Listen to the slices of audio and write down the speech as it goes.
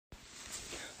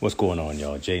What's going on,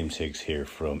 y'all? James Hicks here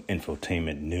from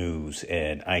Infotainment News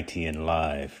and ITN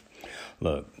Live.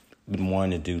 Look, been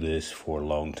wanting to do this for a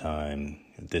long time.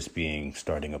 This being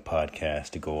starting a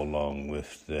podcast to go along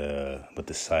with the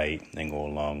site and go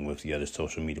along with the other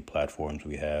social media platforms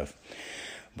we have.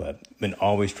 But been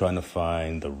always trying to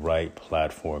find the right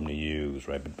platform to use,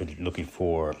 right? Been looking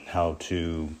for how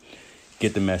to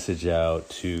get the message out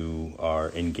to our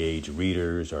engaged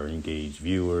readers, our engaged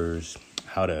viewers,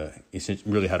 how to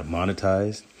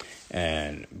monetize.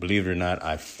 And believe it or not,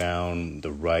 I found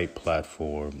the right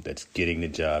platform that's getting the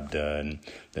job done,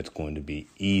 that's going to be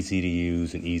easy to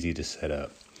use and easy to set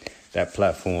up. That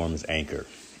platform is Anchor.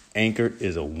 Anchor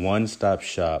is a one-stop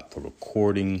shop for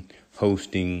recording,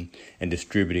 hosting, and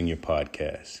distributing your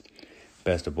podcast.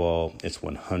 Best of all, it's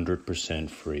 100%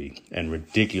 free and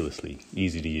ridiculously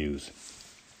easy to use.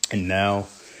 And now,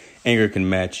 Anchor can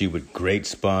match you with great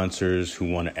sponsors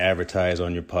who want to advertise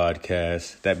on your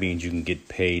podcast. That means you can get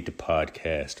paid to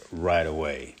podcast right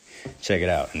away. Check it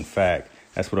out. In fact,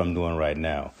 that's what I'm doing right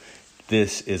now.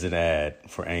 This is an ad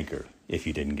for Anchor, if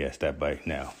you didn't guess that by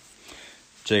now.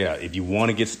 Check it out. If you want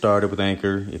to get started with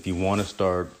Anchor, if you want to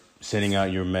start sending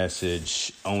out your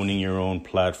message, owning your own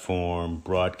platform,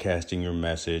 broadcasting your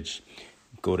message,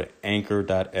 go to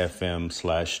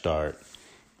anchor.fm/start.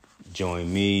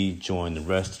 Join me, join the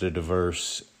rest of the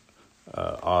diverse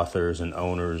authors and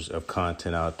owners of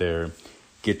content out there.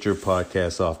 Get your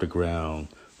podcast off the ground.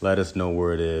 Let us know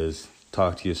where it is.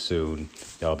 Talk to you soon.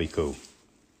 Y'all be cool.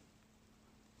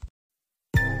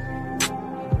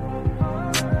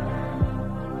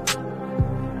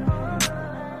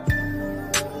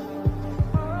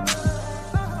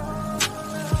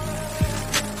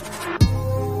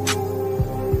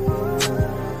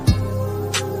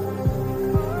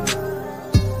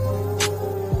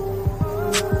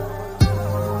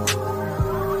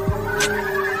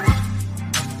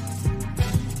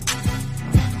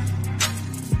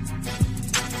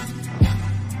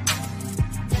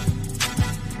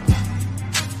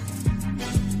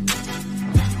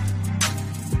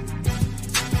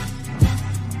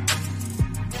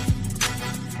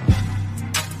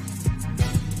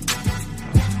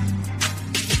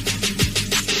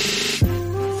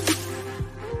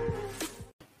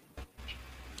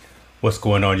 What's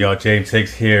going on, y'all? James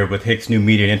Hicks here with Hicks New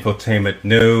Media and Infotainment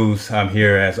News. I'm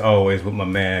here, as always, with my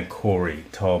man, Corey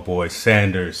Tallboy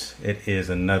Sanders. It is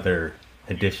another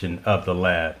edition of The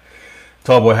Lab.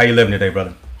 Tallboy, how you living today,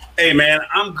 brother? Hey, man,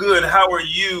 I'm good. How are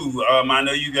you? I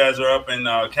know you guys are up in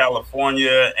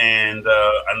California, and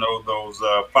I know those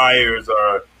fires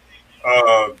are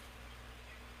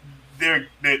they're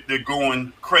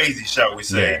going crazy, shall we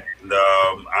say. Yeah. And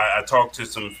I talked to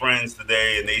some friends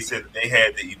today, and they said that they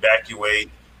had to evacuate,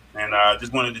 and I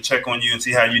just wanted to check on you and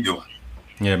see how you're doing.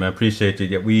 Yeah, man, appreciate you.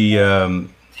 Yeah, we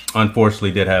unfortunately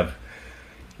did have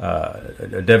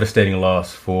a devastating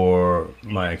loss for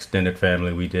my extended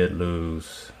family. We did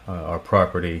lose our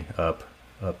property up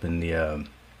in the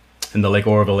Lake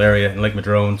Oroville area, in Lake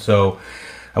Madrone. So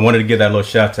I wanted to give that little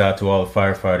shout out to all the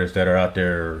firefighters that are out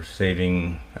there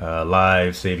saving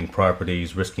lives, saving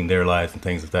properties, risking their lives and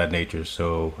things of that nature.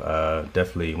 So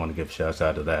definitely want to give shouts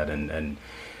out to that. And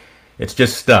it's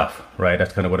just stuff, right?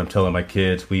 That's kind of what I'm telling my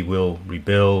kids. We will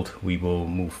rebuild, we will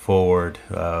move forward,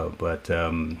 but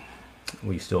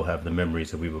we still have the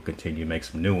memories that we will continue to make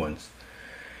some new ones.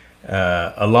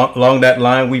 Along that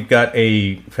line, we've got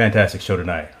a fantastic show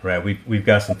tonight, right? We've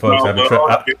got some folks.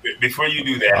 Before you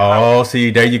do that,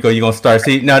 see, there you go. You're gonna start.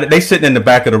 See, now they sitting in the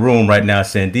back of the room right now,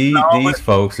 saying these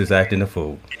folks is acting a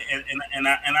fool. And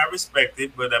I respect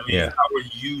it, but I mean, yeah. How are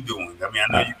you doing? I mean,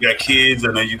 I know you got kids,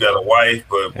 I know you got a wife,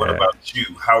 but what about you?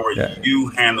 How are you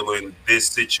handling this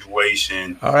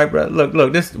situation? All right, bro.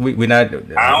 Look. This we not. I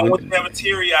don't want to have a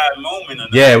teary-eyed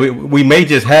moment. Yeah, we may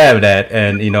just have that,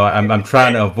 and I'm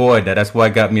trying to avoid that. That's why I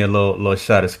got me a little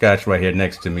shot of scotch right here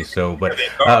next to me. So, but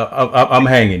I'm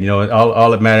hanging.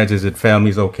 All that matters is that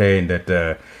family's okay and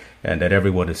that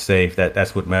everyone is safe.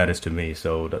 That's what matters to me.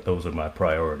 So those are my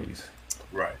priorities.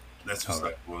 Right. That's what's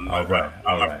up. Well, my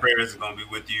prayers are going to be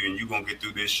with you, and you're going to get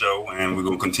through this show, and we're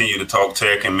going to continue to talk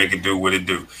tech and make it do what it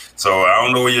do. So I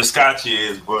don't know where your scotch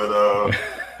is, but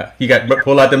you got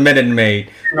pull out the Minute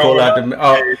Maid.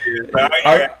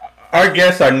 Our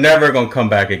guests are never going to come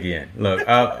back again. Look,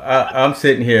 I'm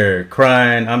sitting here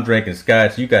crying. I'm drinking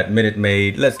scotch. You got Minute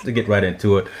Maid. Let's get right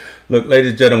into it. Look, ladies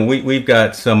and gentlemen, we've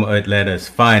got some of Atlanta's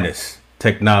finest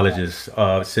technologists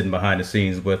sitting behind the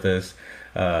scenes with us.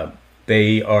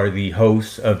 They are the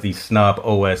hosts of the Snob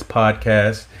OS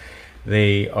podcast.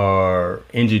 They are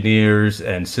engineers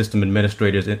and system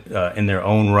administrators in their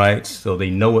own rights, so they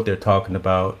know what they're talking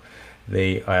about.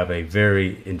 They have a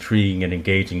very intriguing and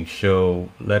engaging show.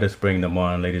 Let us bring them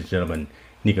on, ladies and gentlemen.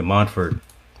 Nika Montfort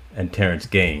and Terrence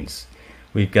Gaines.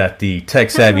 We've got the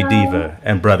Tech Savvy Diva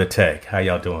and Brother Tech. How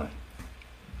y'all doing?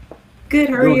 Good.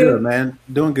 How are Doing you? good, man.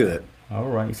 Doing good. All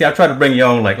right. See, I try to bring you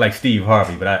on like Steve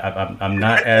Harvey, but I'm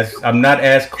not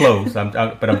as close.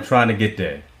 But I'm trying to get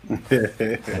there. One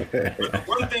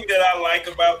thing that I like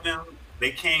about them,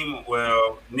 they came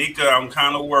Nika, I'm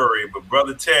kind of worried, but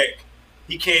Brother Tech,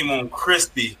 he came on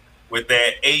crispy with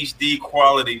that HD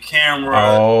quality camera.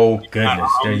 Oh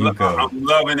goodness, there you go. I'm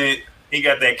loving it. He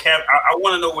got that cap. I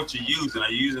want to know what you're using. Are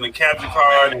you using a capture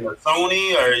card and a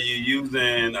Sony? Or are you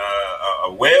using a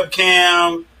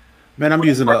webcam? Man, I'm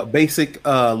using a basic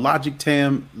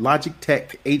Logitech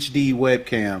HD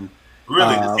webcam.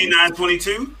 Really, the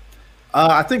C922?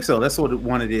 I think so. That's what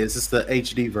one it is. It's the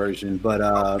HD version, but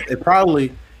it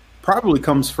probably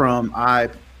comes from I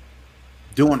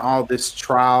doing all this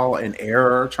trial and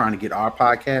error trying to get our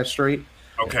podcast straight.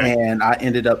 Okay. And I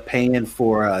ended up paying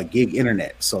for gig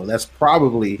internet, so that's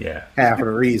probably half of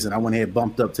the reason I went ahead and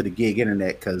bumped up to the gig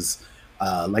internet because,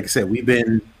 like I said, we've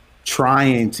been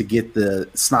trying to get the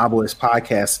Snobboys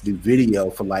podcast to do video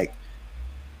for like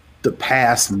the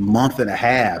past month and a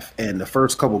half, and the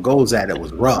first couple goes at it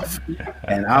was rough,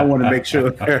 and I want to make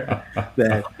sure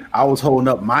that I was holding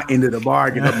up my end of the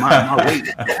bargain, up my weight.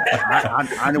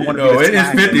 I didn't want to. No, it is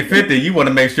 50-50. You want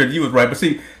to make sure you was right, but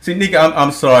see, Nika,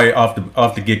 I'm sorry off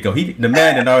the get go. The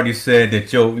man had already said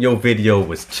that your video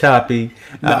was choppy.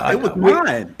 No, it was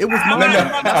mine. It was mine.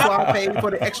 That's why I paid for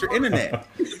the extra internet.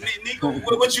 Nika,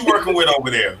 what you working with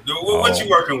over there? What you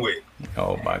working with?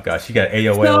 Oh my gosh, you got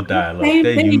AOL dialogue.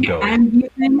 There you go. I'm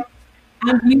using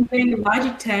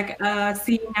Logitech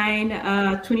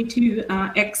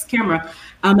C922X camera.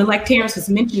 And like Terrence was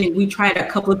mentioning, we tried a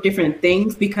couple of different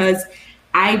things because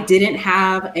I didn't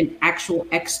have an actual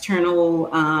external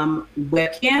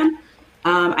webcam.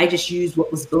 I just used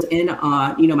what was built in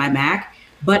on my Mac.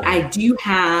 But I do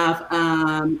have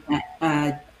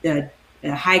I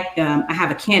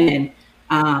have a Canon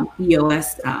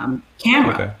EOS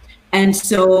camera. Okay. And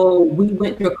so we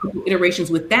went through a couple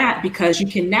iterations with that because you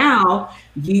can now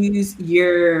use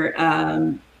your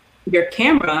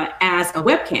camera as a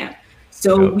webcam.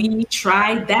 So we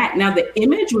tried that. Now the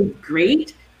image was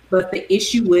great, but the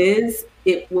issue is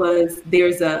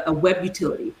there's a web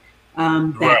utility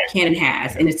that Canon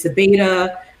has, and it's a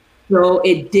beta, so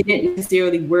it didn't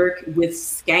necessarily work with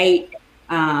Skype.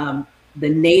 The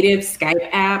native Skype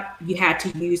app, you had to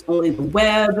use only the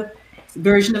web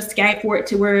version of Skype for it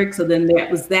to work. So then there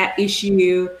was that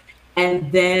issue. And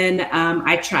then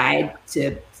I tried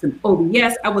some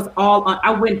OBS.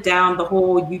 I went down the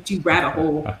whole YouTube rabbit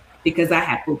hole because I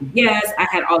had OBS. I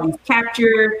had all these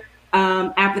capture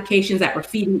applications that were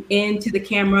feeding into the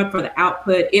camera for the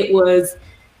output. It was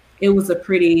a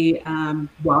pretty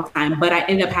wild time, but I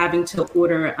ended up having to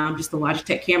order just the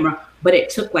Logitech camera, but it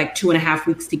took like 2.5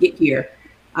 weeks to get here.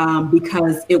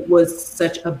 Because it was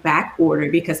such a back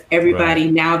order because everybody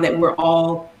now that we're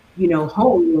all,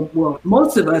 home, well,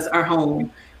 most of us are home,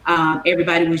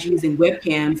 everybody was using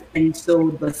webcams. And so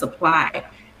the supply,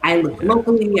 I looked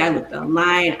locally, I looked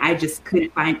online, I just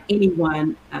couldn't find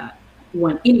one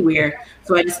anywhere.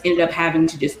 So I just ended up having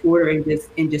to just order this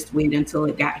and just wait until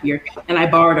it got here. And I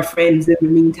borrowed a friend's in the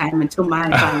meantime until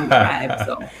mine finally arrived.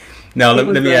 So now let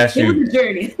me ask you. It was a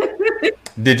journey.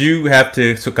 Did you have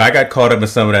to? So I got caught up in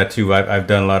some of that too. I've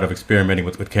done a lot of experimenting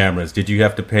with cameras. Did you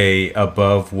have to pay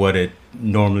above what it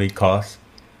normally costs?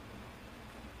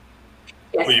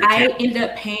 Yes, I ended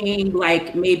up paying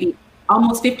like maybe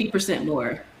almost 50%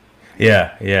 more.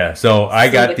 Yeah. So I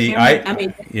got the camera,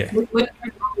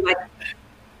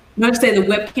 not to say the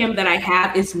webcam that I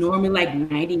have is normally like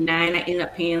 $99. I ended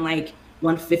up paying like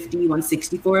 $150,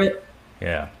 $160 for it.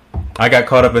 Yeah. I got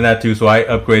caught up in that too, so I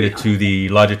upgraded to the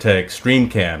Logitech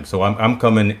StreamCam. So I'm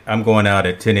going out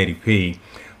at 1080p,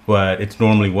 but it's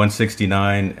normally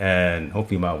 $169, and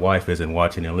hopefully my wife isn't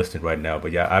watching and listening right now.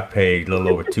 But yeah, I paid a little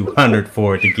over $200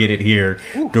 for it to get it here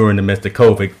during the midst of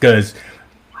COVID because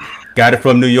got it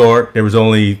from New York. There was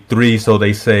only 3, so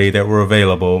they say, that were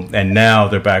available, and now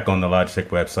they're back on the Logitech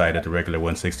website at the regular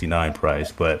 $169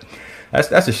 price. But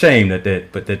that's a shame that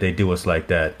they do us like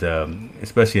that,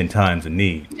 especially in times of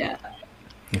need. Yeah.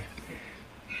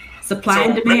 Supply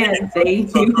and demand. They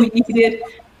needed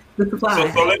the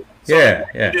supply. Let's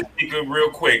just speak real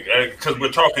quick because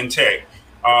we're talking tech.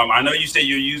 I know you say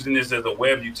you're using this as a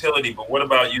web utility, but what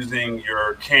about using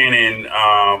your Canon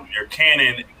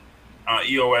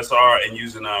EOS R and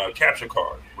using a capture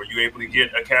card? Were you able to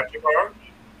get a capture card,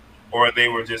 or they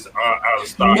were just out of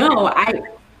stock? No,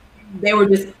 they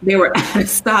were out of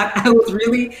stock. I was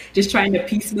really just trying to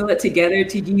piecemeal it together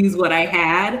to use what I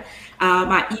had.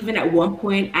 Even at one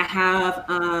point, I have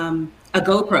a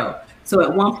GoPro. So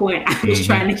at one point, I was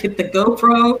trying to get the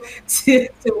GoPro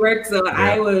to work. So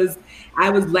I was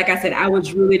like I said, I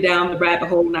was really down the rabbit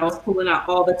hole, and I was pulling out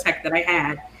all the tech that I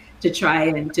had to try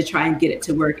and get it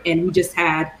to work. And we just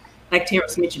had, like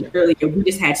Terrence mentioned earlier, we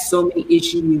just had so many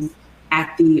issues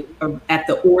at the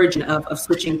origin of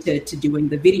switching to doing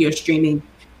the video streaming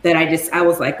that I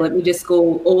was like, let me just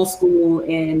go old school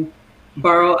and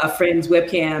borrow a friend's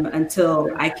webcam until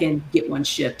I can get one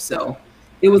shipped. So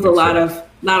it was a lot of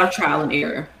trial and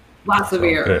error, lots of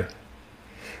error.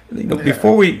 Good.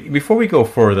 Before we go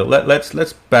further,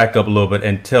 let's back up a little bit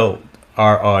and tell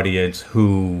our audience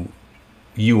who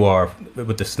you are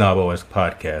with the Snob OS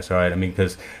podcast. All right, I mean,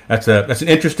 because that's an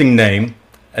interesting name,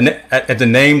 and it's a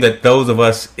name that those of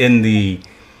us in the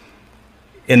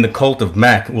cult of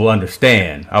Mac will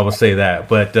understand. I will say that,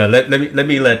 but let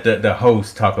me let the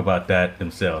host talk about that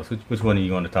themselves. Which one of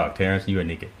you want to talk, Terrence? You or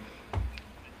Nika?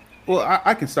 Well,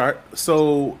 I can start.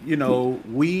 So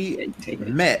we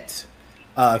met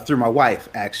through my wife,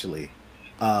 actually.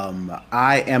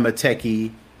 I am a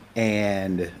techie,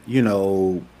 and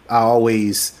I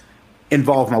always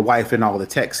involve my wife in all the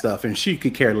tech stuff, and she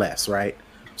could care less, right?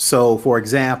 So, for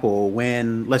example,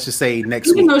 when, let's just say next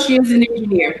week, even though she is an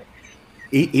engineer,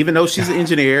 even though she's an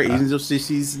engineer, even though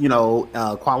she's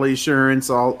quality assurance,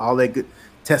 all that good,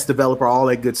 test developer, all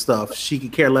that good stuff, she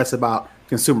could care less about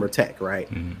consumer tech, right?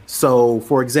 Mm-hmm. So,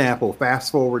 for example,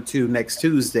 fast forward to next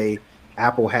Tuesday,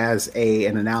 Apple has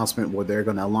an announcement where they're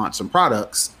going to launch some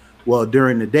products. Well,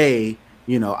 during the day,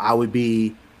 I would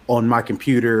be on my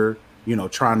computer,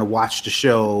 trying to watch the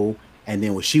show. And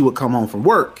then when she would come home from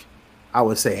work, I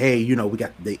would say, hey, we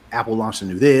got the Apple launched a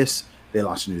new this, they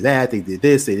launched a new that, they did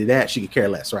this, they did that. She could care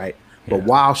less, right? Yeah. But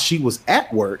while she was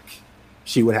at work,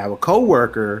 she would have a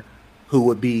coworker who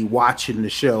would be watching the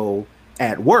show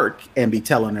at work and be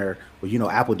telling her, well,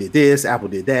 Apple did this, Apple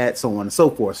did that, so on and so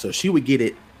forth. So she would get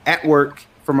it at work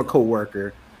from a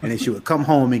coworker, and then she would come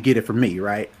home and get it from me,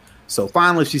 right? So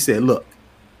finally she said, look,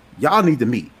 y'all need to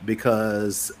meet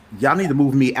because y'all need to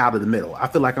move me out of the middle. I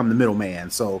feel like I'm the middleman.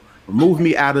 So remove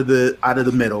me out of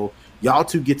the middle. Y'all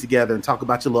two get together and talk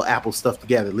about your little Apple stuff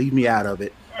together. Leave me out of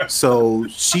it. So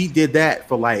she did that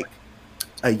for like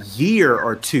a year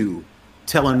or two,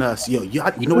 telling us, y'all,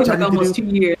 you know what y'all need to do? Almost 2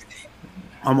 years.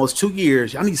 Almost 2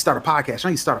 years. Y'all need to start a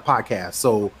podcast.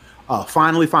 So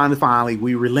finally,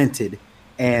 we relented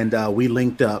and we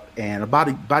linked up. And about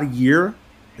a year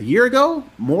ago,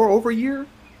 over a year.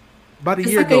 About a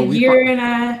year ago. A year and a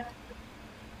half,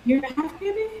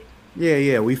 maybe?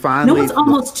 Yeah. We finally. No, it's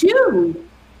almost 2.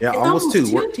 Yeah, it's almost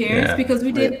 2. Terrence, because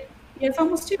we did. Yeah, it's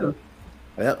almost 2.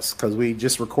 Yes, because we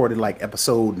just recorded like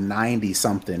episode 90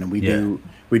 something, and we do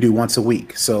once a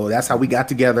week. So that's how we got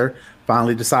together.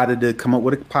 Finally decided to come up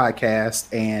with a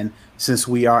podcast, and since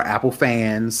we are Apple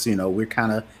fans, we're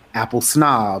kind of Apple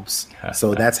snobs.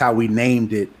 So that's how we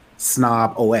named it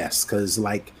Snob OS, because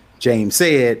like James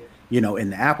said, in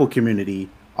the Apple community,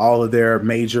 all of their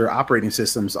major operating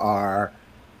systems are,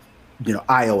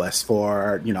 iOS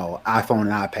for, iPhone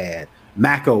and iPad,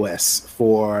 Mac OS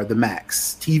for the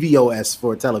Macs, TV OS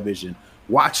for television,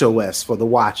 Watch OS for the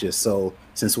watches. So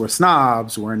since we're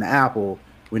snobs, we're in the Apple,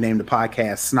 we named the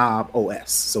podcast Snob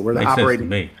OS. So we're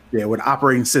the we're the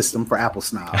operating system for Apple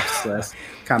snobs. So that's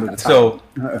kind of the title.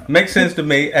 So makes sense to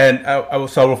me. And I will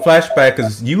flash back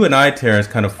because you and I, Terrence,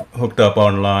 kind of hooked up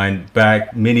online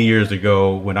back many years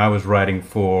ago when I was writing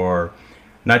for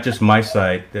not just my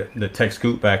site, the Tech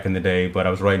Scoop back in the day, but I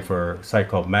was writing for a site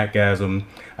called Macgasm.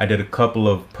 I did a couple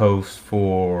of posts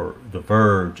for The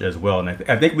Verge as well. And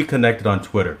I think we connected on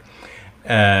Twitter.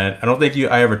 And I don't think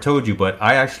I ever told you, but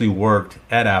I actually worked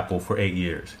at Apple for 8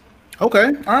 years.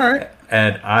 Okay, all right.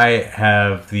 And I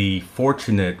have the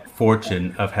fortune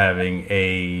of having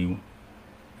a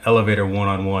elevator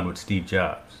one-on-one with Steve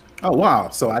Jobs. Oh, wow.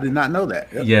 So I did not know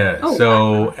that. Yep. Yeah.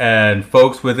 Wow. And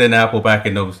folks within Apple back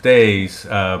in those days,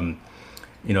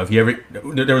 if you ever,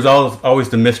 there was always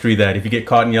the mystery that if you get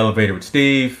caught in the elevator with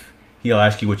Steve, he'll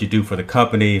ask you what you do for the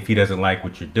company. If he doesn't like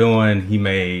what you're doing, he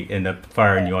may end up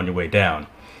firing you on your way down.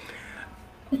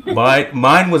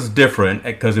 Mine was different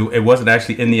because it wasn't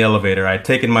actually in the elevator. I had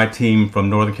taken my team from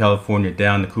Northern California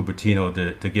down to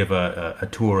Cupertino to give a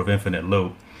tour of Infinite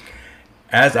Loop.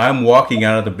 As I'm walking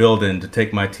out of the building to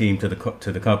take my team to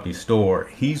the company store,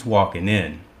 he's walking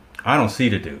in. I don't see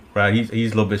the dude, right? He's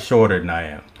a little bit shorter than I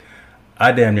am.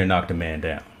 I damn near knocked the man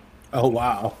down. Oh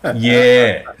wow.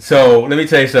 Yeah. So let me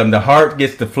tell you something. The heart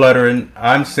gets to fluttering.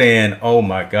 I'm saying, oh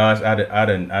my gosh, I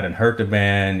didn't hurt the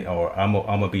man, or I'm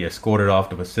gonna be escorted off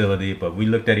the facility. But we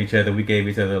looked at each other. We gave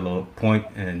each other a little point,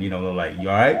 and they're like, "You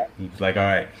all right?" He was like, "All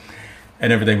right,"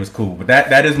 and everything was cool. But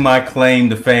that is my claim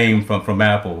to fame from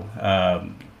Apple.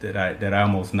 That I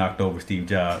almost knocked over Steve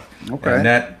Jobs. Okay. And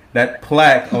that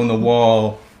plaque on the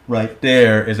wall right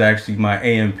there is actually my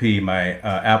AMP, my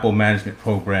Apple Management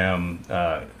Program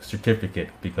certificate,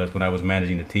 because when I was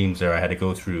managing the teams there, I had to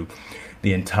go through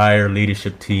the entire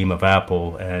leadership team of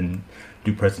Apple and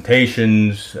do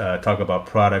presentations, talk about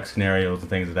product scenarios and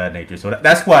things of that nature. So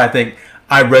that's why I think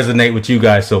I resonate with you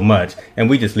guys so much, and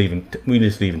we just leaving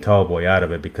Tallboy out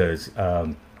of it because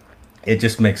it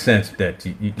just makes sense that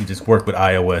you just work with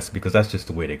iOS, because that's just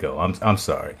the way to go. I'm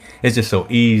sorry, it's just so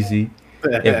easy.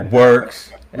 It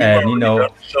works. And done a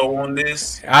show on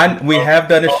this. We have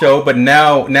done a show, but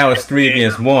now it's 3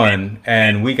 against 1,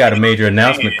 and we got a major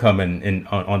announcement coming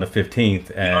on the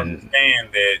 15th. And understand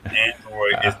that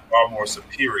Android is far more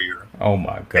superior. Oh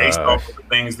my god! Based off of the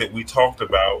things that we talked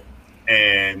about,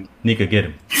 and Nika, get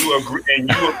him. You agree, and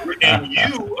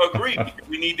you agree.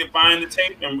 We need to find the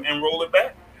tape and roll it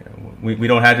back. We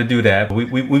don't have to do that. We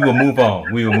will move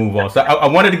on. We will move on. So I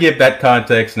wanted to give that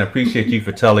context, and I appreciate you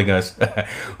for telling us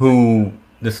who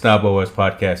the Snob OS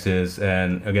podcast is.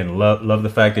 And again, love the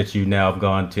fact that you now have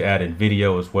gone to add in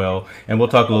video as well. And we'll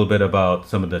talk a little bit about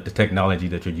some of the technology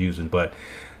that you're using. But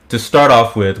to start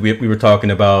off with, we were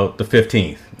talking about the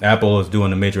 15th. Apple is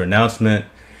doing a major announcement.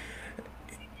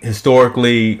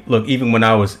 Historically, look, even when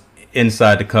I was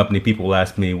inside the company, people will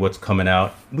ask me what's coming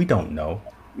out. We don't know.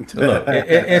 Look,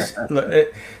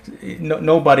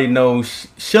 nobody knows.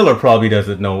 Schiller probably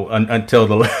doesn't know until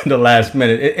the last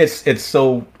minute. It's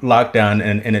so locked down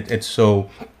and it's so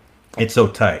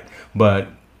tight. But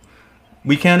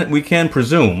we can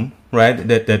presume, right,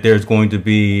 that there's going to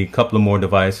be a couple of more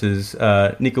devices.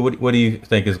 Nika, what do you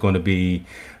think is going to be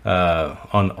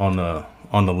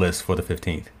on the list for the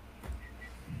 15th?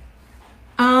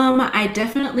 I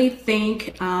definitely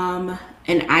think a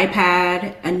new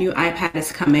iPad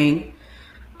is coming.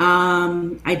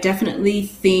 I definitely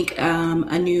think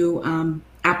a new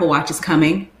Apple Watch is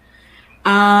coming.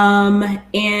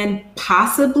 And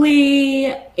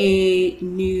possibly a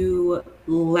new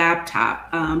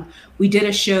laptop. We did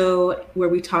a show where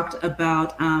we talked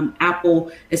about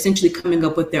Apple essentially coming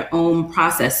up with their own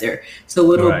processor.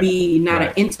 So it'll be not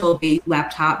an Intel-based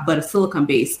laptop, but a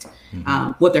silicon-based,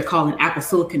 what they're calling Apple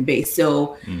Silicon-based.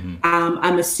 So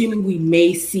I'm assuming we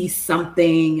may see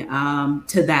something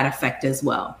to that effect as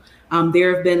well.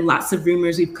 There have been lots of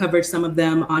rumors. We've covered some of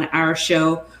them on our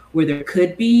show, where there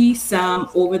could be some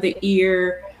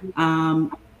over-the-ear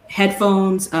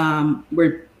headphones,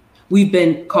 where we've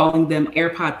been calling them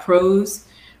AirPod Pros,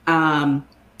 and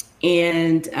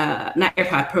not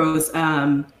AirPod Pros,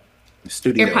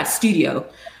 Studio. AirPod Studio.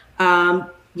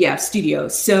 Studio.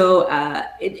 So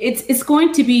it's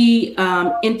going to be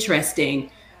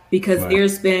interesting, because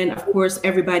there's been, of course,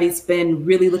 everybody's been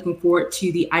really looking forward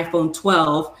to the iPhone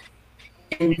 12.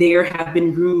 And there have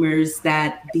been rumors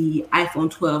that the iPhone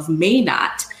 12 may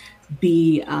not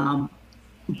be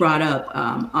brought up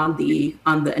on the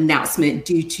announcement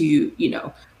due to,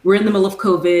 we're in the middle of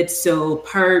COVID. So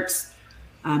parts,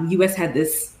 US had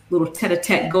this little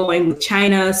tete-a-tete going with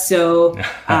China. So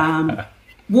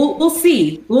we'll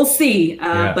see.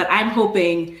 But I'm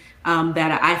hoping that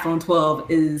an iPhone 12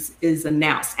 is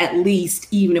announced, at least,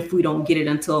 even if we don't get it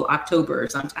until October or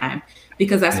sometime.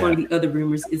 Because that's one of the other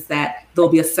rumors, is that there'll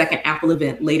be a second Apple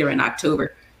event later in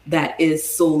October that is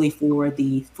solely for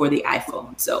the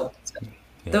iPhone. So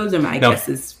those are my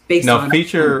guesses based on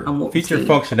feature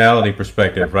functionality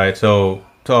perspective, right? So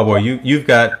Tallboy, you've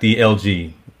got the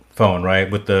LG phone, right,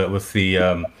 with the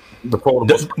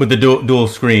dual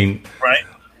screen, right?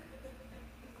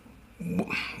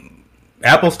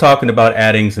 Apple's talking about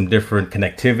adding some different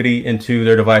connectivity into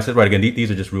their devices, right? Again, these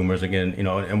are just rumors, again,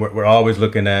 and we're always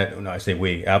looking at, I say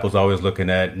we, Apple's always looking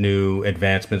at new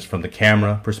advancements from the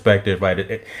camera perspective,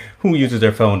 right? Who uses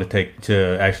their phone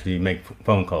to actually make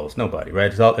phone calls? Nobody,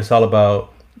 right? It's all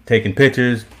about taking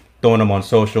pictures, throwing them on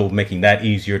social, making that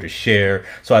easier to share.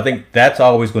 So I think that's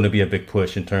always going to be a big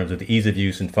push in terms of the ease of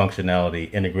use and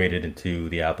functionality integrated into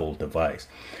the Apple device.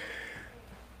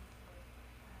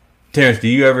 Terrence, do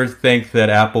you ever think that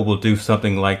Apple will do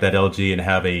something like that LG and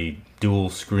have a dual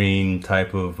screen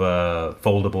type of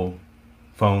foldable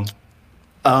phone?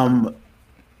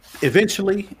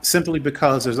 Eventually, simply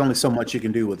because there's only so much you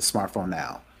can do with a smartphone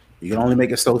now. You can only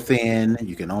make it so thin.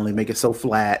 You can only make it so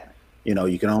flat.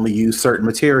 You can only use certain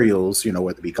materials,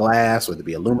 whether it be glass, whether it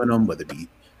be aluminum, whether it be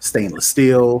stainless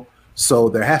steel, So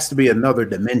there has to be another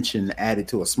dimension added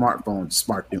to a smartphone to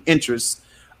spark new interests.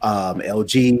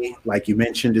 LG, like you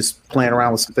mentioned, is playing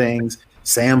around with some things.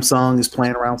 Samsung is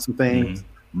playing around with some things.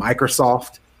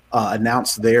 Microsoft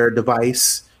announced their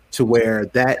device to where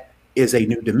that is a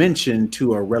new dimension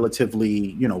to a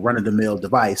relatively, run-of-the-mill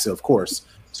device. So of course,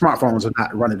 smartphones are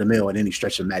not run-of-the-mill in any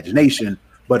stretch of imagination,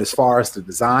 but as far as the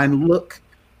design look,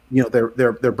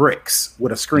 they're bricks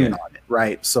with a screen on it,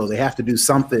 right? So they have to do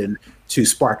something to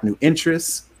spark new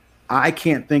interests. I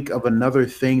can't think of another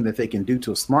thing that they can do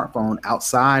to a smartphone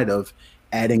outside of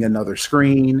adding another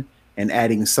screen and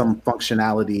adding some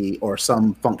functionality or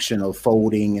some function of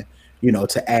folding,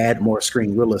 to add more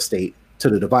screen real estate to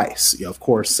the device. Of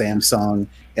course, Samsung,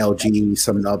 LG,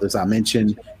 some of the others I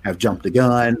mentioned have jumped the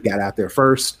gun, got out there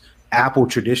first. Apple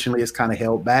traditionally is kind of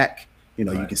held back. You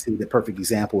can see the perfect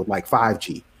example with like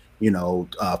 5G.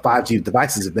 5G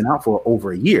devices have been out for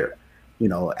over a year.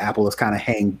 Apple has kind of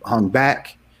hung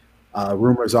back.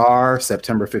 Rumors are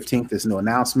September 15th, there's no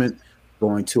announcement,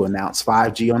 going to announce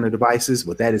 5G on the devices,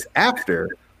 but that is after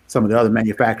some of the other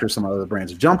manufacturers, some other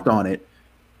brands have jumped on it.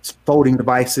 Folding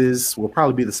devices will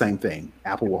probably be the same thing.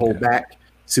 Apple will hold back,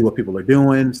 see what people are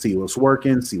doing, see what's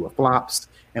working, see what flops,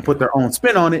 and put their own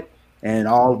spin on it. And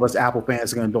all of us Apple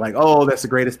fans are going to be like, "Oh, that's the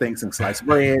greatest thing since sliced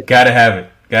bread." Gotta have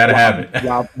it. Have it.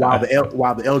 while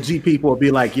the LG people will be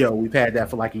like, "Yo, we've had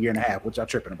that for like a year and a half. What y'all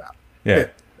tripping about?" Yeah.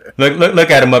 Look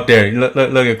at him up there.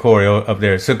 Look at Corey up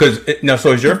there. So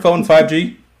so is your phone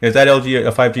 5G? Is that LG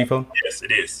a 5G phone? Yes,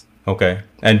 it is. Okay.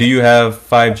 And do you have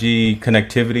 5G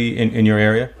connectivity in your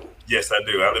area? Yes, I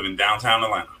do. I live in downtown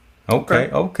Atlanta.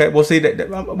 Okay. Well, see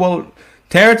that.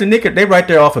 Terrence and Nick, they right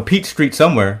there off of Peach Street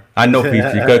somewhere. I know Peach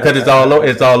Street because it's all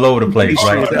over the place,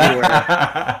 right?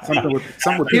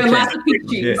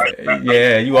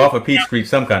 Yeah, you off of Peach Street,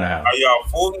 some kind of house. Are y'all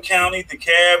Fulton County,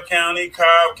 DeKalb County,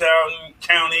 Cobb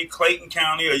County, Clayton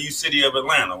County, or you City of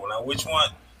Atlanta? Well, which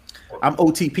one? I'm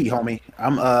OTP, homie.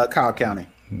 I'm Cobb County.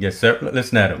 Yes, sir.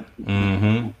 Listen at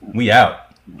him. We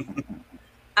out.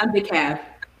 I'm DeKalb.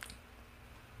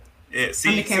 Yeah,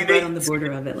 I'm right on the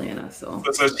border of Atlanta. So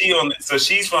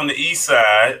she's from the east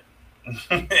side,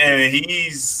 and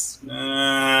he's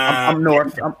I'm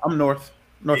north. I'm north.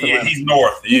 Yeah, Atlanta. He's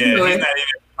north. He's not even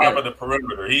top of the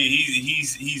perimeter.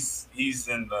 He's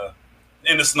in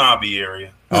the snobby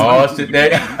area. Oh,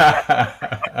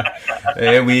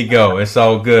 there we go. It's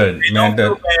all good, man. Don't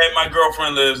feel bad. My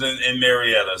girlfriend lives in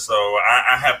Marietta, so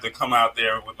I have to come out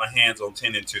there with my hands on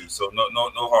 10 and 2. So no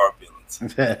hard feelings. You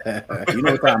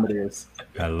know what time it is.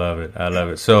 I love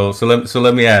it. So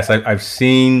let me ask. I've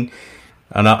seen,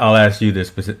 and I'll ask you this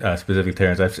specific,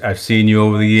 Terrence. I've seen you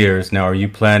over the years. Now, are you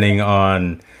planning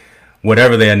on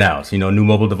whatever they announce? New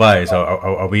mobile device.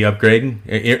 Are we upgrading,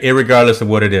 irregardless of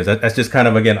what it is? That's just kind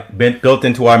of again built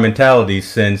into our mentality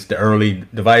since the early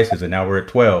devices, and now we're at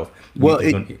 12. Well,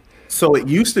 so it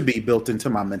used to be built into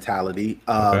my mentality.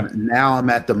 Now I'm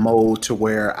at the mode to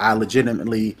where I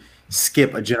legitimately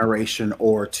skip a generation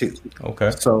or two.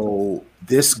 Okay. So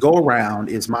this go around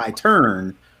is my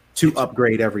turn to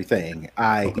upgrade everything.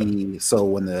 I.e., so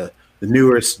when the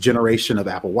newest generation of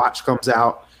Apple Watch comes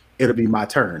out, it'll be my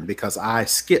turn because I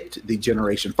skipped the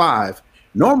generation 5.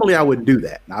 Normally I wouldn't do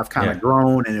that. I've kind of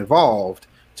grown and evolved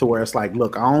to where it's like,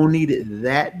 look, I don't need it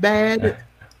that bad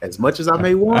as much as I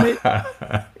may want it.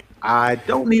 I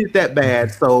don't need it that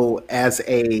bad. So as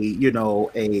a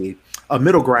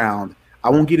middle ground, I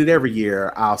won't get it every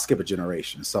year. I'll skip a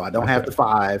generation. So I don't have the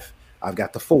 5. I've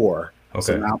got the 4. Okay.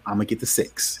 So now I'm gonna get the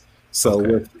 6. So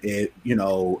with it,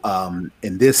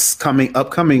 in this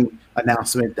upcoming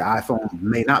announcement, the iPhone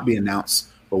may not be announced,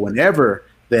 but whenever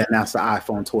they announce the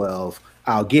iPhone 12,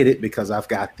 I'll get it because I've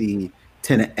got the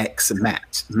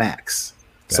 10X Max.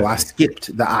 So I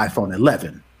skipped the iPhone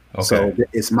 11. Okay. So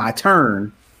it's my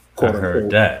turn, quote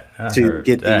unquote, to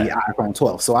get the iPhone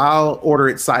 12. So I'll order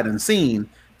it sight unseen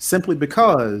simply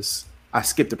because I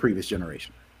skipped the previous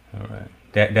generation. All right.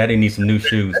 Daddy needs some new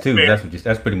shoes too.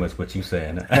 That's pretty much what you're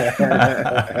saying.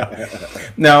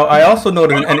 Now I also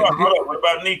noticed. Hold on. What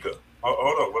about Nika?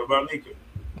 Hold on. What about Nika?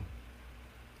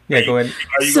 Yeah, go ahead.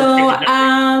 So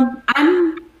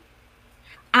I'm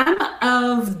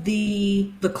of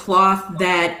the cloth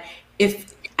that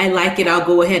if I like it, I'll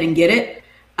go ahead and get it.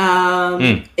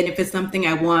 And if it's something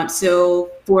I want,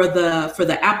 so for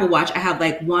the Apple Watch, I have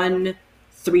like 1,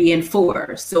 3, and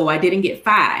 4. So I didn't get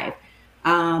 5.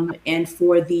 And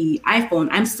for the iPhone,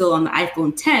 I'm still on the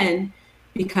iPhone 10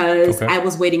 because I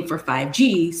was waiting for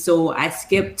 5G. So I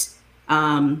skipped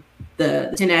the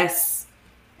 10S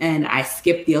and I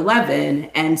skipped the 11.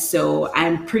 And so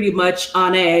I'm pretty much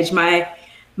on edge. My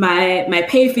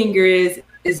pay finger is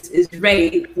is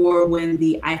ready for when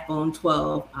the iPhone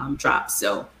 12 drops.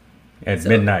 So at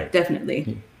midnight,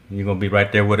 definitely. You're gonna be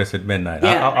right there with us at midnight.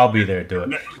 Yeah. I'll be there. Do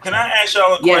it. Can I ask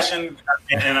y'all a question?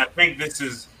 And I think this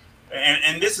is,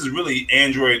 and this is really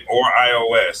Android or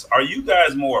iOS. Are you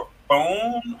guys more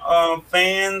phone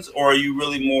fans, or are you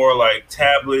really more like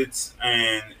tablets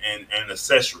and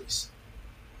accessories?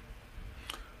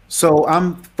 So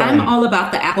I'm all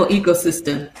about the Apple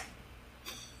ecosystem.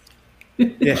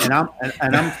 Yeah,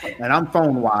 and I'm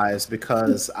phone wise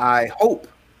because I hope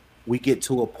we get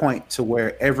to a point to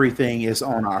where everything is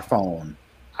on our phone,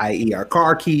 i.e. our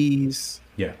car keys,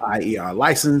 i.e. our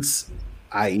license,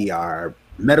 i.e. our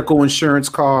medical insurance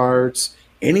cards,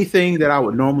 anything that I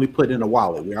would normally put in a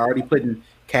wallet. We're already putting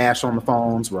cash on the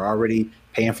phones. We're already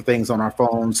paying for things on our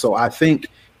phones. So I think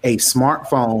a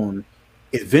smartphone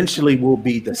eventually will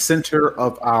be the center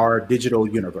of our digital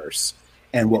universe.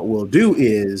 And what we'll do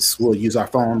is we'll use our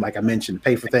phone, like I mentioned, to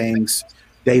pay for things,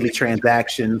 daily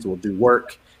transactions, we'll do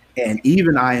work. And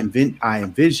even I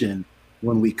envision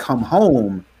when we come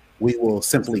home, we will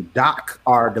simply dock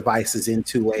our devices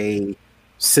into a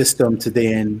system to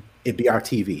then it'd be our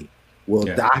TV. We'll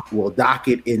dock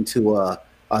it into a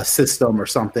system or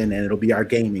something, and it'll be our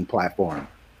gaming platform.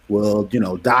 We'll,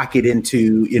 dock it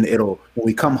into, when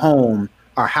we come home,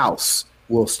 our house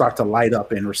will start to light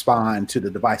up and respond to the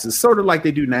devices, sort of like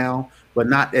they do now, but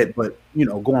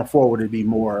going forward, it'd be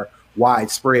more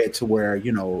widespread to where,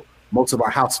 most of our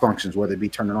house functions, whether it be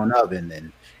turning on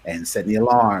oven and setting the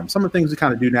alarm, some of the things we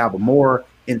kind of do now, but more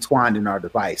entwined in our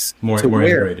device. More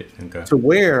integrated. Okay. To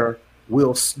where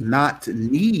we'll not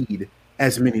need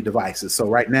as many devices. So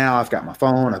right now I've got my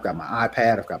phone, I've got my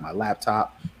iPad, I've got my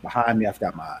laptop behind me, I've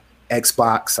got my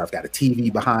Xbox, I've got a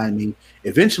TV behind me.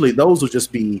 Eventually those will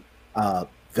just be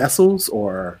vessels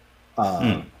or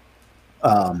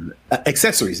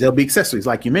accessories. They'll be accessories,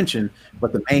 like you mentioned,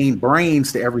 but the main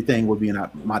brains to everything will be in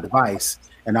my device.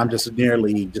 And I'm just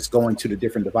merely just going to the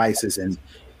different devices and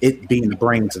it being the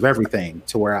brains of everything,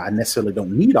 to where I necessarily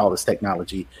don't need all this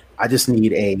technology. I just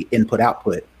need a input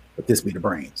output, but this be the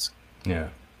brains. Yeah.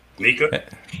 Nika?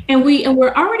 And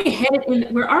we're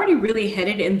already really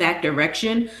headed in that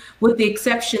direction, with the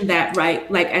exception that, right,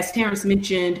 like as Terrence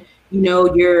mentioned,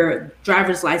 your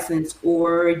driver's license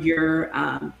or your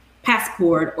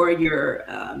passport or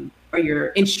your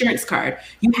insurance card,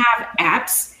 you have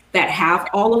apps that have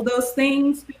all of those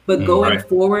things, but going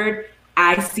forward,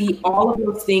 I see all of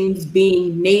those things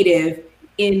being native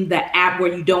in the app,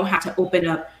 where you don't have to open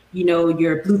up,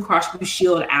 your Blue Cross Blue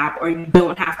Shield app, or you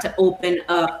don't have to open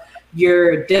up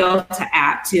your Delta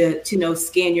app to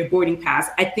scan your boarding pass.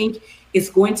 I think it's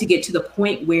going to get to the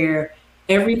point where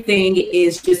everything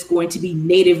is just going to be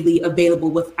natively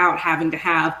available without having to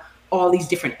have all these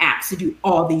different apps to do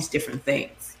all these different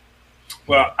things.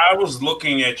 Well, I was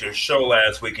looking at your show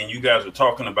last week, and you guys were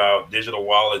talking about digital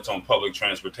wallets on public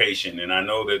transportation. And I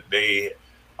know that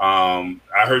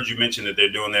I heard you mention that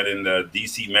they're doing that in the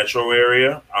DC metro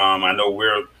area. I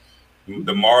know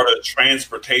the MARTA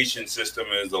transportation system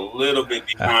is a little bit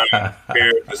behind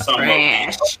compared to some of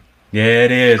the. Yeah,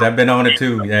 it is. I've been on it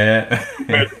too. Yeah.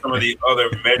 Compared to some of the other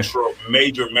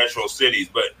major metro cities,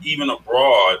 but even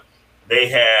abroad, they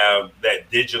have that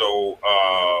digital.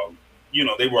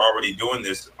 They were already doing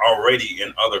this already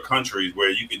in other countries, where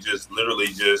you could just literally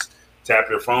just tap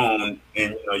your phone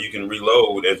and you can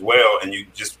reload as well, and you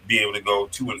just be able to go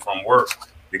to and from work,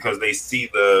 because they see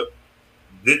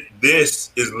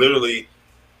this is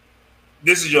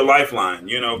your lifeline.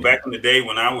 Back in the day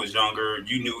when I was younger,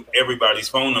 you knew everybody's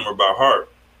phone number by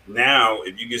heart. Now,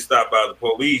 if you get stopped by the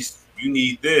police, you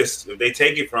need this. If they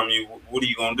take it from you, what are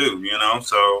you going to do?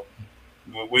 So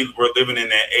we're living in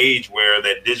that age where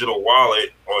that digital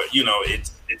wallet, or,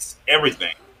 it's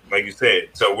everything, like you said.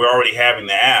 So we're already having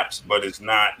the apps, but it's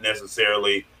not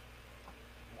necessarily,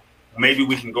 maybe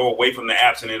we can go away from the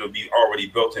apps and it'll be already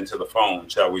built into the phone,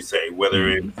 shall we say, whether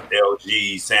it's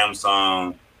LG,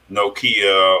 Samsung,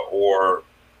 Nokia, or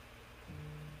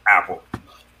Apple.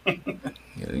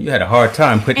 You had a hard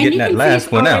time getting that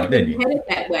last one out, didn't you? Headed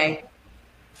that way.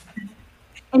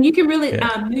 And you can really,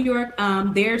 New York,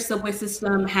 their subway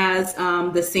system has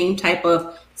the same type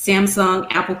of Samsung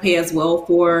Apple Pay as well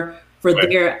for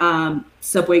their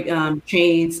subway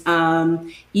trains.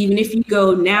 Even if you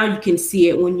go now, you can see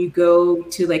it when you go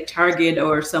to like Target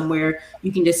or somewhere.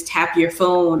 You can just tap your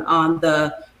phone on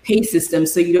the pay system,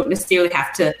 so you don't necessarily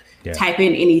have to type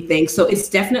in anything. So it's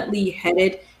definitely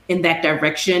headed in that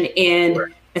direction, and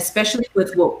especially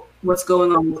with what's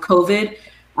going on with COVID,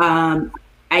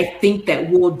 I think that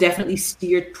we'll definitely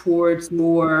steer towards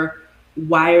more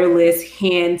wireless,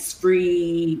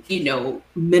 hands-free,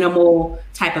 minimal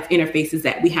type of interfaces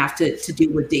that we have to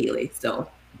deal with daily. So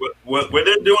what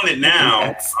they're doing it now.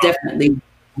 That's definitely.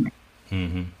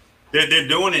 Mm-hmm. They're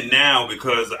doing it now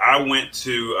because I went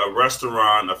to a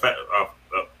restaurant, a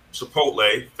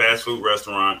Chipotle fast food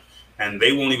restaurant, and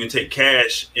they won't even take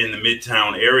cash in the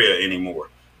Midtown area anymore.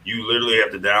 You literally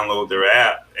have to download their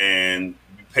app and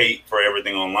you pay for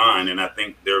everything online. And I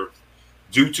think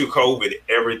due to COVID,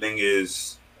 everything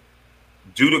is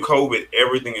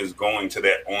going to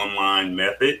that online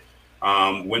method.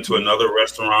 Went to another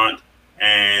restaurant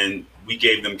and we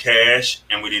gave them cash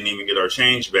and we didn't even get our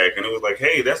change back. And it was like,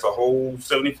 hey, that's a whole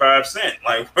 75 cents.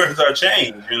 Like, where's our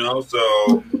change?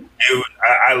 So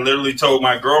I literally told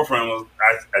my girlfriend,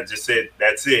 I just said,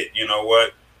 that's it. You know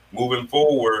what? Moving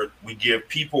forward, we give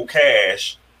people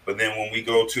cash, but then when we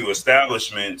go to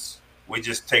establishments, we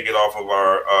just take it off of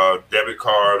our debit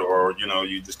card, or,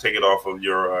 you just take it off of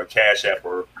your Cash App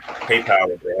or PayPal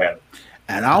if they have it.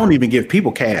 And I don't even give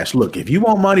people cash. Look, if you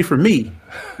want money from me,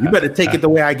 you better take it the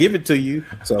way I give it to you.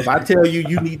 So if I tell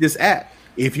you need this app,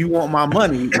 if you want my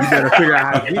money, you better figure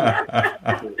out how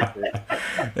to get it.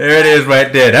 There it is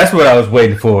right there. That's what I was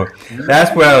waiting for.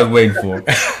 That's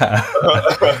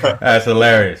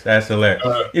hilarious. That's hilarious.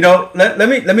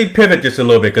 Let me pivot just a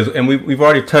little bit, and we've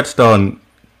already touched on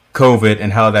COVID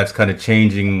and how that's kind of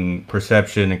changing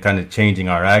perception and kind of changing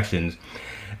our actions.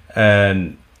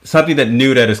 And something that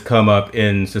has come up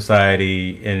in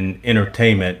society, in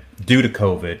entertainment due to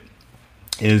COVID,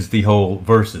 is the whole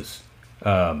versus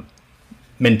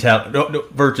mentality.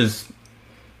 Versus,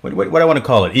 what I want to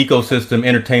call it, ecosystem,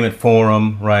 entertainment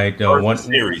forum, right? One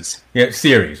series. Yeah,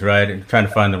 series, right? And trying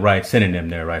to find the right synonym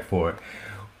there, right, for it.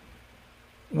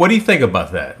 What do you think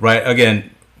about that, right? Again,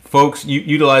 folks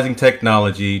utilizing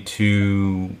technology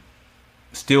to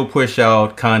still push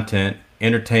out content,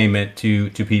 entertainment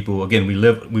to people. Again,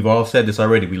 we've all said this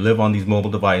already, we live on these mobile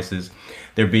devices.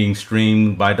 They're being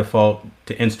streamed by default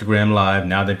to Instagram Live.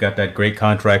 Now they've got that great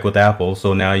contract with Apple,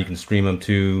 so now you can stream them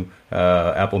to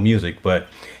Apple Music. But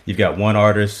you've got one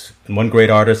great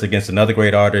artist against another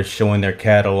great artist showing their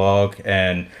catalog,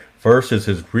 and Versus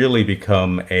has really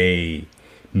become a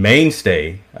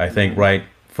mainstay, I think, right,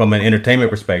 from an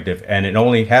entertainment perspective, and it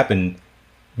only happened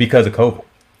because of COVID.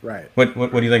 Right. What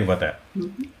do you think about that?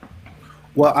 Mm-hmm.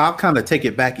 Well, I'll kind of take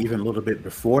it back even a little bit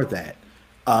before that.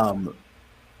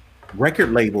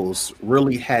 Record labels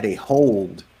really had a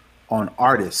hold on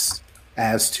artists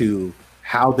as to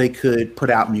how they could put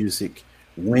out music,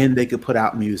 when they could put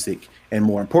out music, and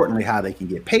more importantly, how they can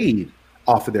get paid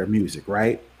off of their music,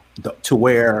 right? To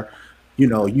where,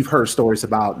 you've heard stories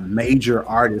about major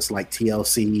artists like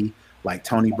TLC, like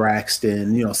Tony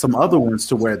Braxton, some other ones,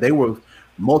 to where they were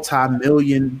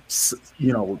multi-million,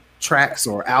 tracks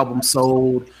or albums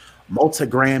sold,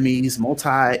 multi-Grammys,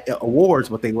 multi-awards,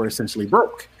 but they were essentially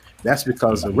broke. That's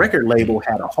because the record label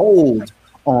had a hold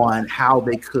on how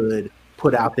they could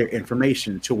put out their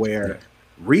information, to where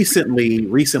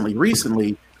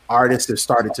recently, artists have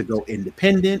started to go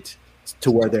independent,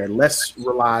 to where they're less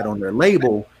relied on their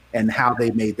label, and how they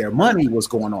made their money was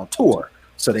going on tour.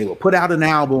 So they will put out an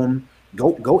album,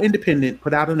 go independent,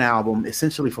 put out an album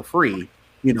essentially for free.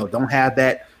 Don't have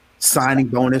that signing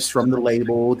bonus from the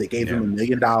label. They gave them $1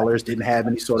 million, didn't have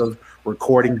any sort of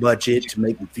recording budget to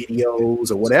make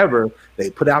videos or whatever.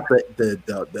 They put out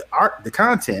the art, the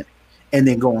content, and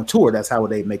then go on tour. That's how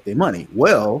they make their money.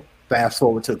 Well, fast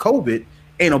forward to COVID,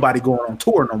 ain't nobody going on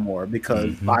tour no more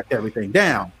because locked everything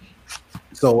down.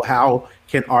 So how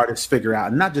can artists figure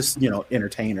out, not just,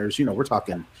 entertainers, we're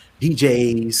talking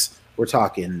DJs, we're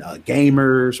talking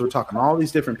gamers, we're talking all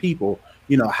these different people,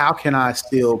 how can I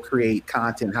still create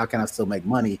content? How can I still make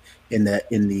money in the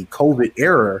COVID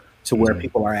era, to where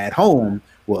people are at home?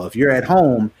 Well, if you're at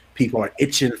home, people are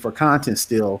itching for content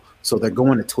still. So they're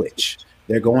going to Twitch,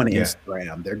 they're going to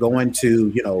Instagram, they're going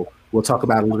to, we'll talk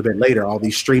about it a little bit later, all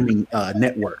these streaming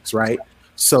networks, right?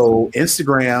 So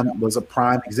Instagram was a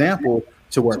prime example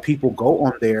to where people go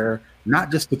on there,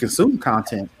 not just to consume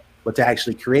content, but to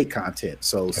actually create content.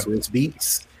 So Swizz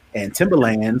Beatz and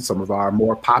Timbaland, some of our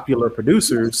more popular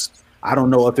producers, I don't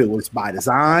know if it was by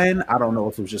design, I don't know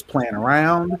if it was just playing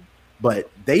around, but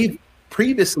they've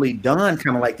previously done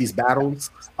kind of like these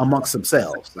battles amongst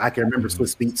themselves. I can remember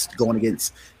Swizz Beatz going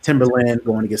against Timbaland,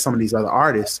 going against some of these other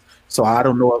artists. So I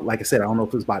don't know, like I said, I don't know if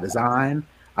it was by design.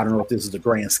 I don't know if this is the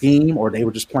grand scheme, or they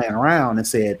were just playing around and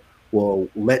said, well,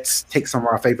 let's take some of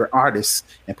our favorite artists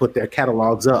and put their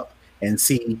catalogs up and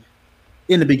see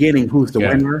in the beginning who's the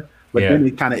winner. But then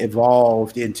it kind of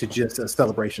evolved into just a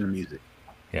celebration of music.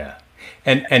 Yeah.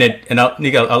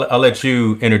 I'll let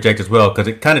you interject as well, because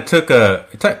it kind of took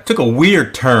a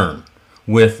weird turn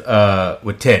with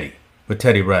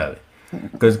Teddy Riley,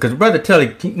 because Brother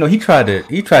Telly, he tried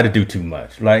to do too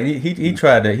much. Like he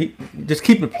tried to just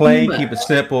keep it plain, keep it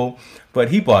simple, but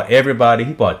he bought everybody.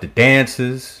 He bought the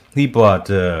dancers. He bought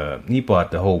the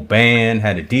whole band.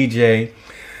 Had a DJ.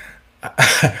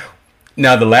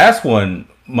 Now the last one,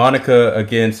 Monica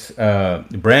against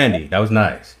Brandy, that was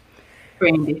nice.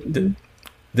 Brandy.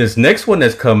 This next one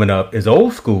that's coming up is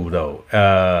old school though.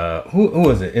 Who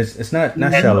is it? It's not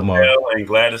Shalimar. And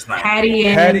Gladys Knight.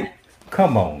 Patty.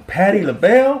 Come on, Patti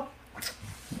LaBelle.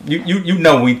 You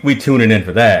know we tuning in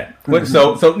for that.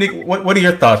 So Nick, what are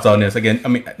your thoughts on this? Again, I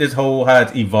mean, this whole how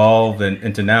it's evolved and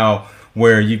into now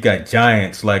where you've got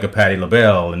giants like a Patti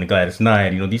LaBelle and the Gladys Knight.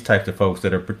 These types of folks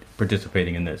that are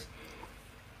participating in this.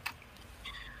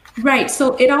 Right.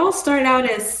 So it all started out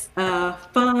as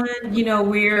fun.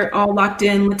 We're all locked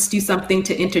in. Let's do something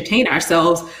to entertain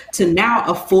ourselves, to now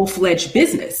a full-fledged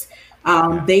business.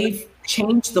 They've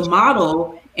changed the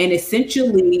model, and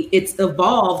essentially it's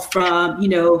evolved from,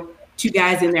 two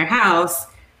guys in their house,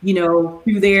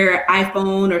 through their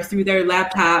iPhone or through their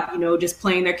laptop, just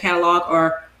playing their catalog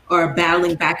or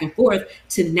battling back and forth,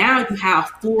 to now you have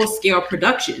full-scale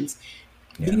productions.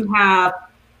 Yeah. You have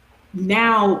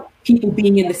now people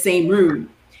being in the same room.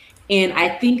 And I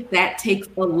think that takes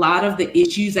a lot of the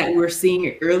issues that we were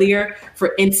seeing earlier.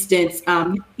 For instance,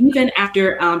 even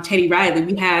after Teddy Riley,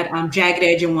 we had Jagged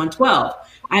Edge and 112.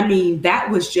 I mean, that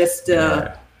was just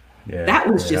a mess. Yeah, that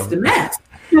was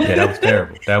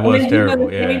terrible. That was terrible.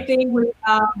 The same thing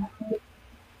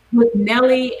with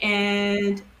Nelly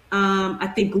and I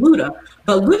think Luda.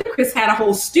 But Ludacris had a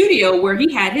whole studio where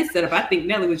he had his setup. I think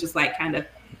Nelly was just like kind of,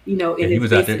 he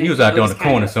was out there. He was out there on the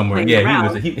corner somewhere.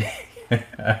 Yeah, he was.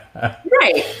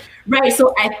 Right.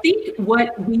 So I think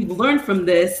what we've learned from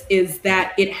this is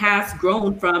that it has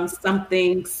grown from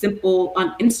something simple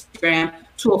on Instagram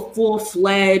to a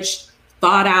full-fledged,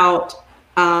 thought-out,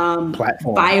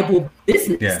 platform, viable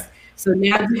business. Yeah. So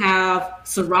now you have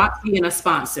Ciroc being a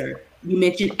sponsor. You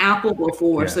mentioned Apple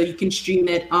before, so you can stream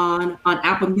it on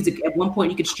Apple Music. At one point,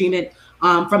 you could stream it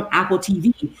from Apple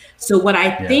TV. So what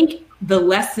I think the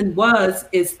lesson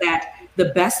is that the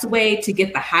best way to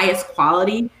get the highest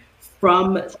quality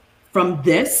from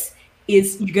this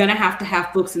is you're going to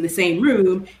have folks in the same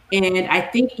room. And I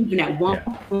think even at one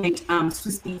point,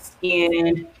 Swiss Beats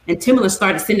and Timbaland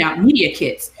started sending out media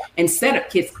kits and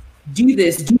setup kits. Do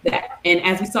this, do that. And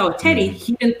as we saw with Teddy,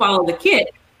 he didn't follow the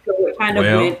kit. So it kind of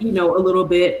went, a little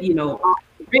bit, off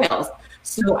the rails.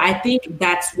 So I think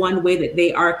that's one way that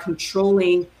they are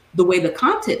controlling the way the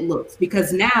content looks,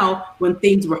 because now when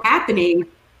things were happening,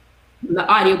 the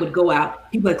audio would go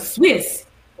out. People like Swiss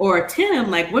or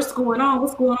Tim, like, what's going on?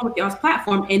 What's going on with y'all's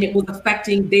platform? And it was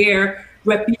affecting their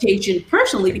reputation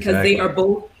personally, because they are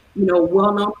both,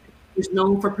 well-known,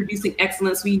 known for producing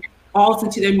excellence. We all listen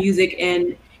to their music,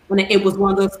 and when it was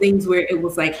one of those things where it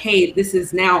was like, hey, this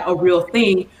is now a real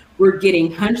thing. We're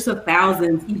getting hundreds of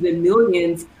thousands, even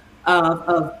millions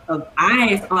of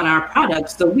eyes on our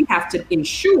products. So we have to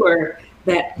ensure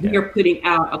that we are putting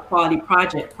out a quality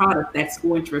product that's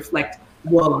going to reflect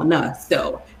well on us.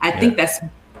 So I think that's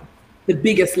the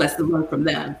biggest lesson learned from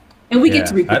them. And we get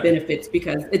to reap the benefits,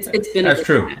 because it's benefits. That's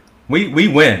true. We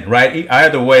win, right?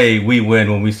 Either way, we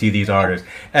win when we see these artists.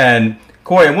 And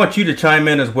Corey, I want you to chime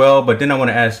in as well, but then I want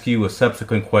to ask you a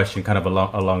subsequent question kind of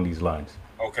along these lines.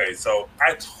 Okay, so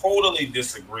I totally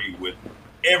disagree with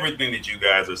everything that you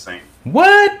guys are saying.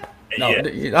 What? No,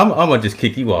 I'm gonna just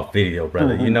kick you off video,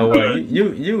 brother. You know what?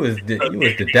 You was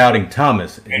the doubting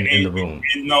Thomas in the room.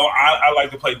 I like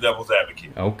to play devil's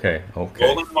advocate. Okay.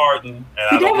 Roland Martin.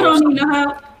 And the devil don't need no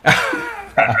help.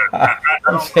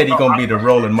 He said he gonna be the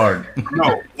Roland Martin.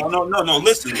 No.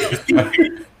 Listen,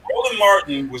 Roland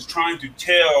Martin was trying to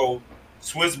tell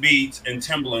Swiss Beats and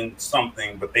Timbaland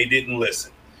something, but they didn't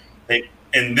listen.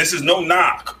 And this is no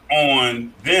knock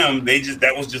on them.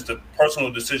 That was just a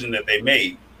personal decision that they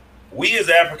made. We as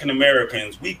African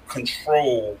Americans, we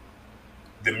control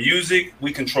the music,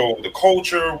 we control the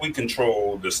culture, we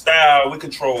control the style, we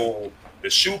control the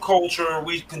shoe culture,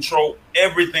 we control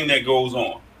everything that goes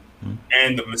on. Mm-hmm.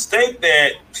 And the mistake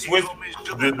that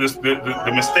the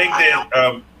mistake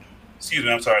that excuse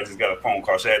me, I'm sorry, I just got a phone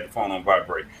call. So I had the phone on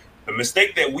vibrate. The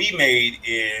mistake that we made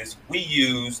is we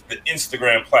used the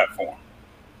Instagram platform.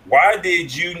 Why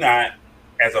did you not,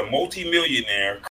 as a multimillionaire,